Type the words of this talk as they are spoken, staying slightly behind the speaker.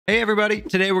Hey everybody,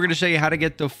 today we're going to show you how to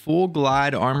get the full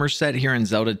glide armor set here in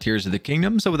Zelda Tears of the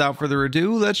Kingdom. So without further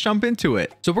ado, let's jump into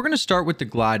it. So we're going to start with the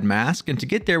glide mask, and to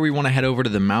get there we want to head over to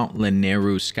the Mount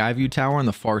Lineru Skyview Tower on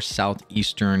the far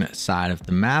southeastern side of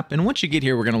the map. And once you get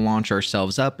here, we're going to launch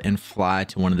ourselves up and fly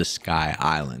to one of the Sky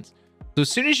Islands. So as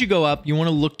soon as you go up, you want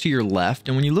to look to your left,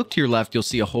 and when you look to your left, you'll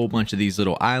see a whole bunch of these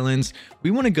little islands.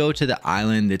 We want to go to the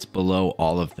island that's below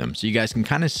all of them, so you guys can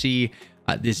kind of see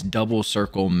this double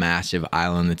circle massive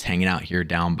island that's hanging out here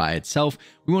down by itself.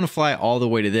 We want to fly all the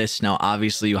way to this. Now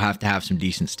obviously you'll have to have some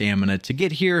decent stamina to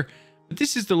get here, but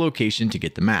this is the location to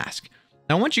get the mask.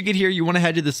 Now once you get here, you want to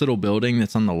head to this little building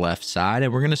that's on the left side,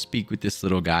 and we're going to speak with this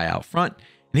little guy out front,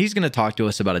 and he's going to talk to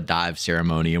us about a dive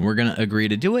ceremony, and we're going to agree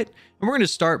to do it. And we're going to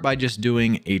start by just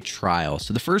doing a trial.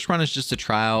 So the first run is just a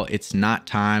trial. It's not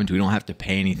timed. We don't have to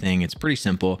pay anything. It's pretty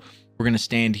simple. We're going to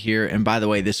stand here, and by the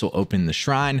way, this will open the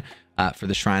shrine. For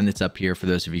the shrine that's up here, for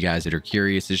those of you guys that are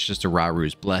curious, it's just a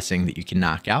Raru's blessing that you can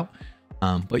knock out.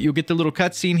 But you'll get the little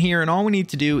cutscene here, and all we need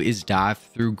to do is dive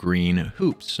through green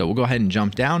hoops. So we'll go ahead and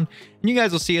jump down, and you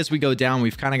guys will see as we go down,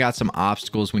 we've kind of got some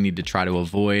obstacles we need to try to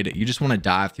avoid. You just want to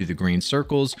dive through the green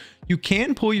circles. You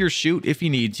can pull your chute if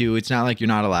you need to. It's not like you're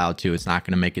not allowed to. It's not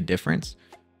going to make a difference.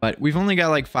 But we've only got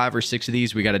like 5 or 6 of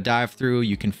these we got to dive through.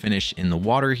 You can finish in the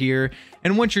water here.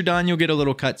 And once you're done, you'll get a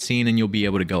little cutscene and you'll be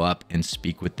able to go up and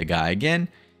speak with the guy again.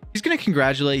 He's going to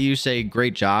congratulate you, say,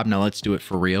 great job. Now let's do it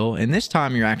for real. And this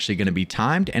time you're actually going to be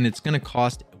timed, and it's going to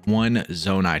cost 1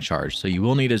 Zonai charge. So you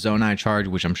will need a Zonai charge,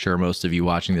 which I'm sure most of you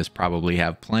watching this probably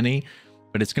have plenty.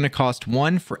 But it's going to cost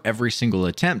 1 for every single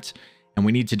attempt. And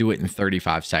we need to do it in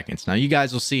 35 seconds. Now you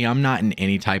guys will see I'm not in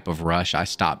any type of rush. I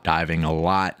stopped diving a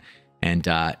lot. And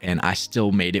I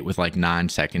still made it with like 9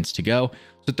 seconds to go.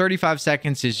 So 35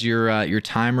 seconds is your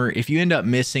timer. If you end up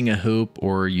missing a hoop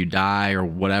or you die or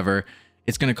whatever,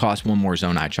 it's going to cost 1 more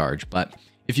Zonai charge. But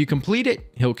if you complete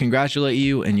it, he'll congratulate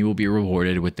you and you will be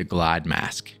rewarded with the glide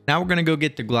mask. Now we're going to go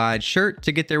get the glide shirt.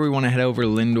 To get there, we want to head over to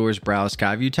Lindor's Brow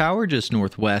Skyview Tower, just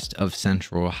northwest of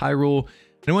Central Hyrule.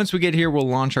 And once we get here, we'll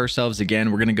launch ourselves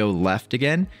again. We're going to go left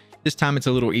again. This time it's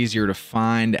a little easier to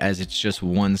find as it's just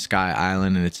one sky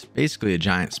island, and it's basically a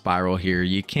giant spiral here.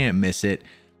 You can't miss it.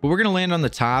 But we're going to land on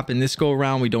the top, and this go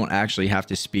around we don't actually have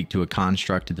to speak to a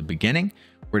construct at the beginning.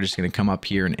 We're just going to come up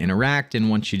here and interact,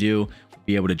 and once you do, we'll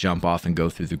be able to jump off and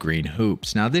go through the green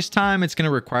hoops. Now this time it's going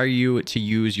to require you to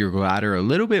use your glider a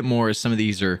little bit more, as some of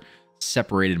these are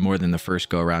separated more than the first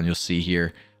go around. You'll see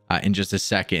here in just a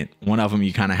second. One of them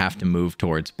you kind of have to move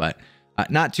towards, but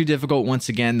not too difficult. Once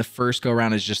again, the first go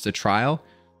around is just a trial.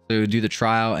 So do the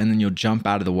trial, and then you'll jump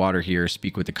out of the water here,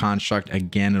 speak with the construct.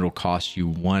 Again, it'll cost you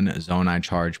 1 Zonai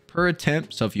charge per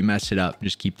attempt. So if you mess it up,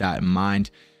 just keep that in mind.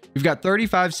 We've got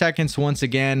 35 seconds once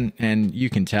again, and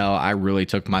you can tell I really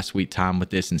took my sweet time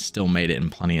with this and still made it in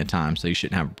plenty of time. So you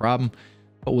shouldn't have a problem.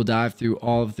 But we'll dive through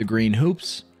all of the green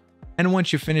hoops. And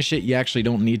once you finish it, you actually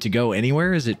don't need to go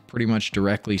anywhere, as it pretty much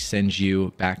directly sends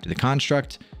you back to the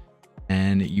construct.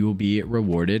 And you will be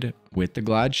rewarded with the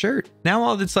glide shirt. Now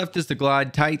all that's left is the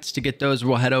glide tights. To get those,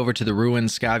 we'll head over to the ruined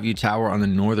Skyview Tower on the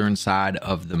northern side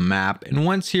of the map. And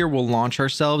once here, we'll launch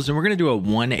ourselves, and we're going to do a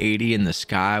 180 in the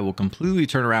sky. We'll completely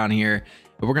turn around here,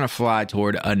 and we're going to fly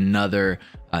toward another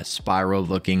spiral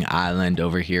looking island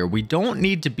over here. We don't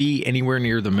need to be anywhere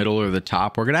near the middle or the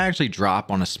top. We're going to actually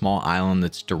drop on a small island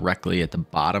that's directly at the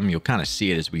bottom. You'll kind of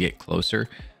see it as we get closer,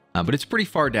 but it's pretty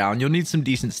far down. You'll need some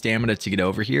decent stamina to get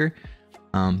over here.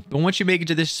 But once you make it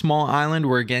to this small island,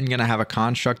 we're again going to have a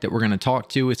construct that we're going to talk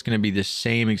to. It's going to be the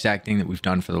same exact thing that we've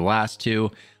done for the last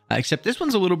two, except this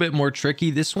one's a little bit more tricky.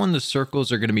 This one, the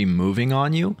circles are going to be moving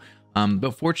on you.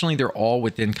 But fortunately, they're all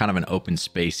within kind of an open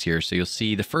space here. So you'll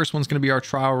see the first one's going to be our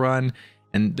trial run,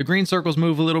 and the green circles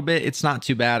move a little bit. It's not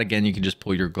too bad. Again, you can just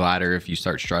pull your glider if you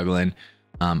start struggling.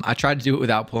 I tried to do it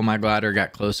without pulling my glider,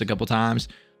 got close a couple times.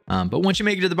 But once you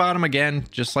make it to the bottom, again,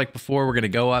 just like before, we're going to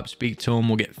go up, speak to him.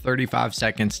 We'll get 35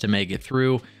 seconds to make it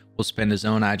through. We'll spend a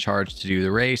Zonai charge to do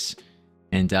the race.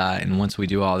 And once we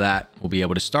do all that, we'll be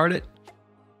able to start it.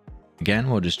 Again,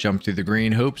 we'll just jump through the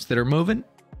green hoops that are moving.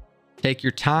 Take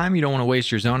your time. You don't want to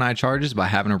waste your Zonai charges by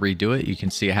having to redo it. You can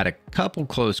see I had a couple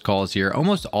close calls here.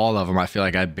 Almost all of them, I feel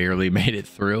like I barely made it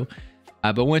through.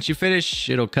 But once you finish,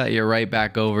 it'll cut you right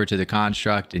back over to the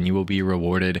construct, and you will be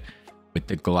rewarded with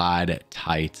the glide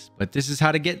tights. But this is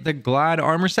how to get the glide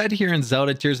armor set here in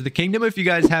Zelda Tears of the Kingdom. If you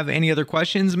guys have any other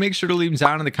questions, make sure to leave them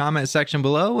down in the comment section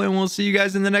below, and we'll see you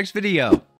guys in the next video.